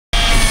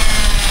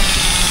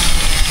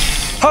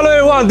Hello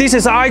everyone, this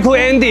is ICOOH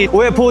Andy.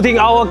 We're putting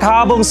our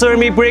carbon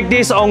ceramic brake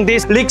disc on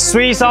this Leak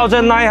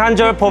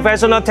 3900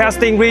 professional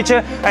testing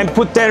reacher and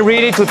put them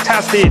ready to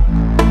test it.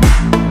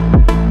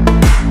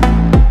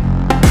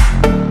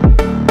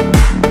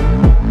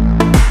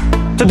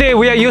 Today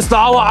we are using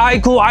our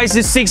ICOOH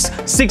IC6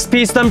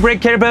 6-piston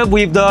brake caliper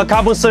with the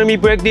carbon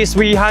ceramic brake disc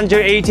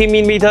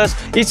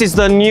 380mm. This is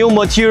the new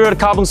material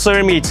carbon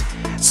ceramic.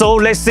 So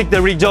let's see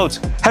the result.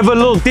 Have a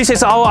look. This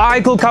is our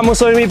ICOOH carbon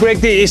ceramic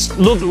brake disc. It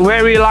looks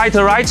very light,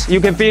 right? You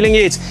can feeling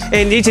it,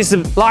 and it is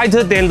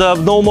lighter than the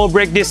normal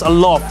brake disc a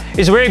lot.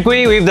 It's very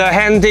quick with the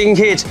handling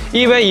hit.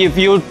 Even if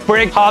you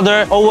brake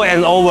harder over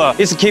and over,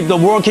 it keeps the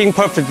working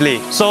perfectly.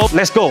 So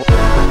let's go.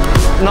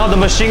 Now the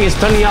machine is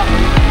turning up.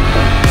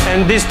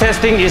 And this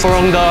testing is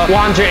from the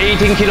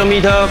 118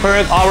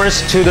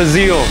 km/h to the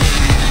 0.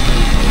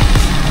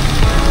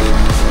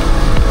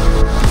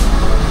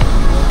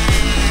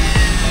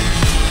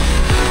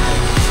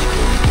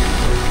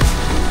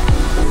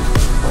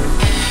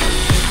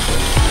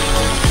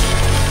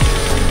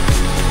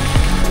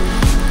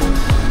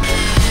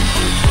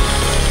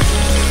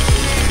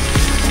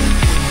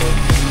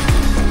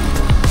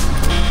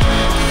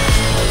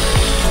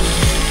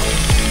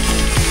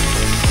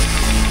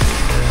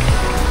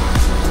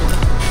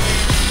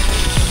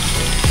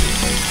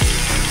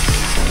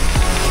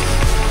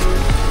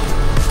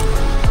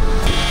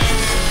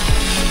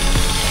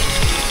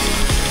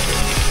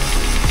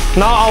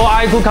 Now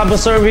our ICOOH carbon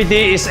ceramic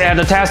disc is at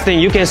the testing.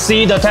 You can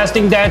see the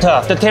testing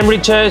data. The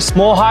temperature is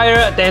more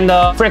higher than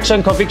the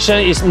friction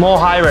coefficient is more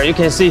higher. You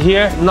can see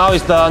here. Now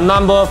it's the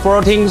number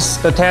 14.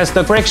 The test.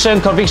 The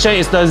friction coefficient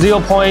is the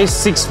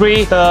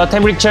 0.63. The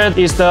temperature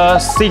is the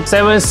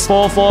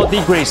 6744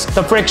 degrees.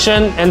 The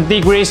friction and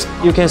degrees,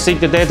 you can see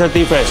the data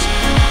difference.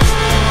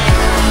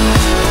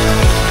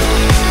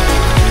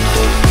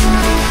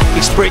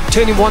 Sprayed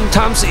 21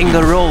 times in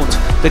the road.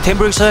 The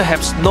temperature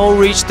has not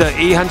reached the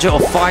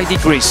 805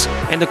 degrees,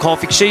 and the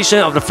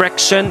coefficient of the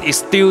friction is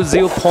still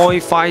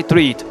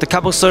 0.53. The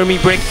carbon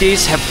ceramic brake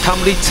discs have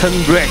completely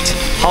turned red.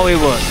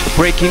 However, the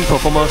braking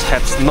performance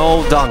has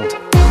no down.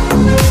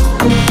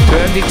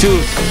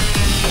 22.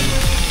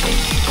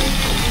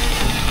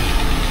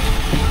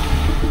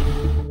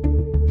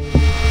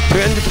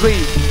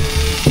 23.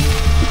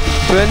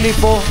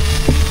 24.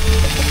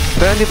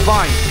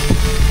 25.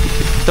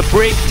 The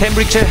brake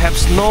temperature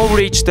has not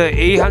reached the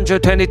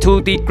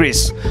 822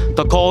 degrees.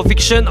 The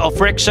coefficient of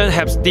friction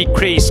has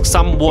decreased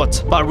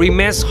somewhat, but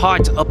remains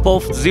high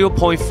above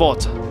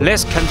 0.4.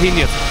 Let's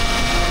continue.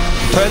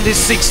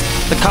 26.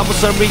 The carbon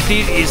ceramic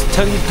disc is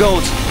turned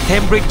gold.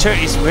 Temperature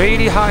is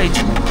really high.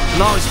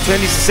 Now it's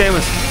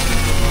 27.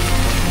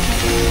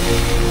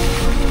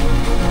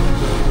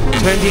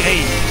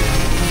 28.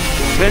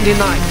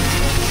 29.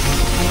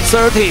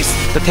 30.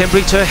 The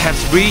temperature has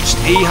reached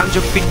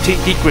 850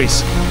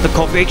 degrees. The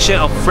coefficient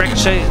of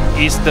friction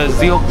is the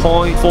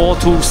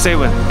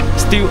 0.427,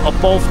 still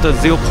above the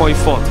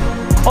 0.4.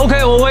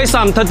 Okay,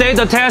 welcome. Today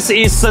the test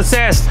is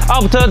success.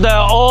 After the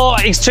all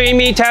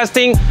extreme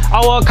testing,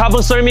 our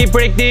carbon ceramic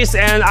brake disc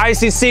and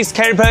IC6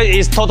 caliper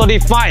is totally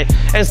fine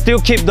and still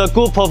keep the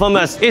good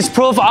performance. It's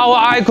proof our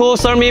ICOOH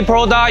ceramic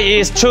product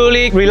is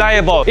truly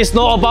reliable. It's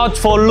not about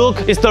for look,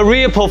 it's the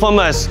real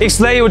performance. It's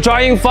let you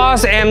driving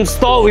fast and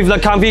stop with the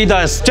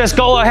confidence. Just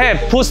go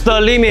ahead, push the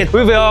limit.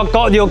 We will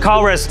got you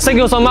covered. Thank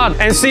you so much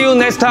and see you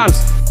next time.